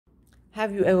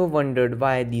Have you ever wondered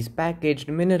why these packaged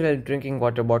mineral drinking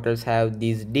water bottles have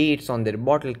these dates on their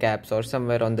bottle caps or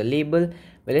somewhere on the label?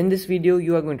 Well, in this video,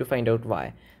 you are going to find out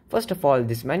why. First of all,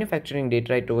 this manufacturing date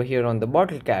right over here on the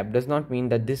bottle cap does not mean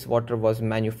that this water was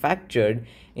manufactured.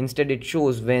 Instead, it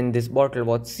shows when this bottle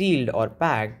was sealed or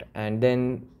packed and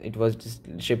then it was just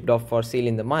shipped off for sale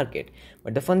in the market.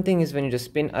 But the fun thing is when you just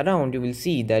spin around, you will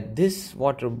see that this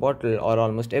water bottle or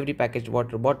almost every packaged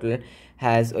water bottle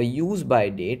has a use by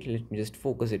date. Let me just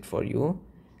focus it for you.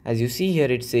 As you see here,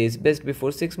 it says best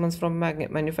before 6 months from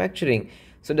manufacturing.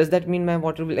 So does that mean my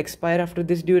water will expire after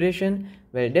this duration?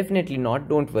 Well, definitely not.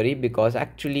 Don't worry, because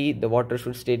actually the water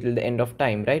should stay till the end of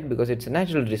time, right? Because it's a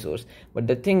natural resource. But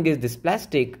the thing is, this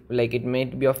plastic, like, it may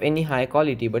be of any high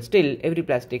quality, but still every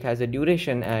plastic has a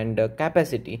duration and a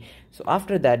capacity. So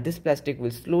after that, this plastic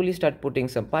will slowly start putting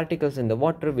some particles in the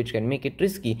water, which can make it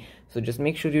risky. So just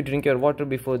make sure you drink your water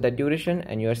before that duration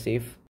and you are safe.